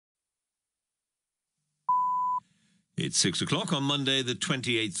It's 6 o'clock on Monday, the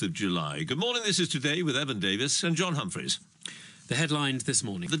 28th of July. Good morning, this is Today with Evan Davis and John Humphrys. The headline this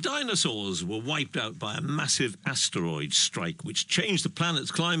morning. The dinosaurs were wiped out by a massive asteroid strike, which changed the planet's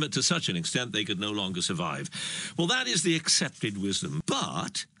climate to such an extent they could no longer survive. Well, that is the accepted wisdom.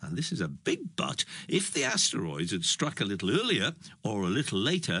 But, and this is a big but, if the asteroids had struck a little earlier or a little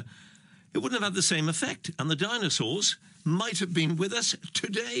later, it wouldn't have had the same effect, and the dinosaurs might have been with us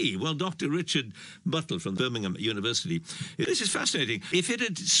today. Well, Dr. Richard Butler from Birmingham University, this is fascinating. If it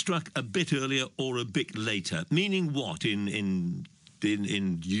had struck a bit earlier or a bit later, meaning what in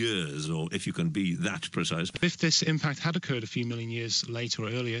years, or if you can be that precise? If this impact had occurred a few million years later or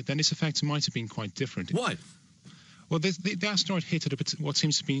earlier, then its effects might have been quite different. Why? Well, the asteroid hit at what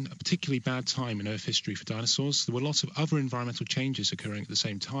seems to be a particularly bad time in Earth history for dinosaurs. There were lots of other environmental changes occurring at the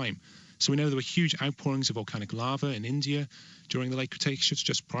same time. So we know there were huge outpourings of volcanic lava in India during the late Cretaceous,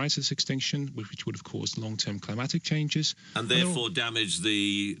 just prior to this extinction, which would have caused long-term climatic changes. And therefore damaged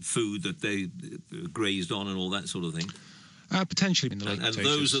the food that they grazed on and all that sort of thing? Potentially in the late Cretaceous. And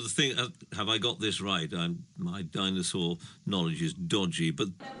those are the things, have I got this right? My dinosaur knowledge is dodgy, but...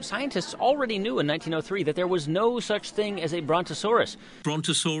 Scientists already knew in 1903 that there was no such thing as a brontosaurus.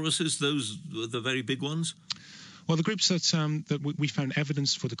 Brontosauruses, those were the very big ones? Well, the groups that we found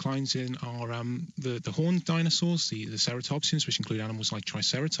evidence for declines in are the horned dinosaurs, the ceratopsians, which include animals like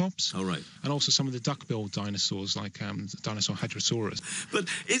Triceratops. Oh, right. And also some of the duck-billed dinosaurs, like the dinosaur Hadrosaurus. But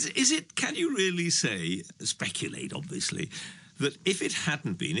is it, can you really say, speculate, obviously, that if it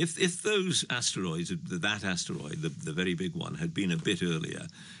hadn't been, if those asteroids, that asteroid, the very big one, had been a bit earlier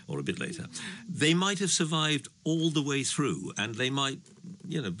or a bit later, they might have survived all the way through, and they might,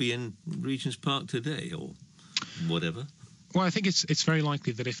 be in Regent's Park today, or whatever? Well, I think it's very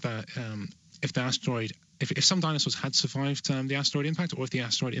likely that if some dinosaurs had survived the asteroid impact, or if the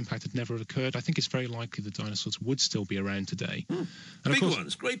asteroid impact had never occurred, I think it's very likely the dinosaurs would still be around today. And big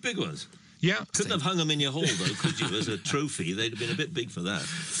ones, great big ones. Yeah. Couldn't have hung them in your hall, though, could you, as a trophy? They'd have been a bit big for that.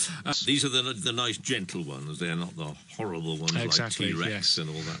 These are the nice, gentle ones. They're not the horrible ones exactly, like T-Rex yes. and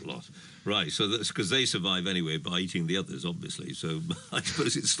all that lot. Right, so that's because they survive anyway by eating the others, obviously. So I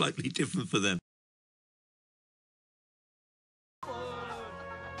suppose it's slightly different for them.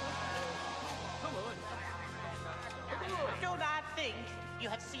 Do not think you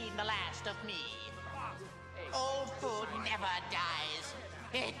have seen the last of me. Old food never dies.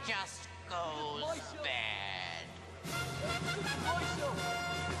 It just goes bad.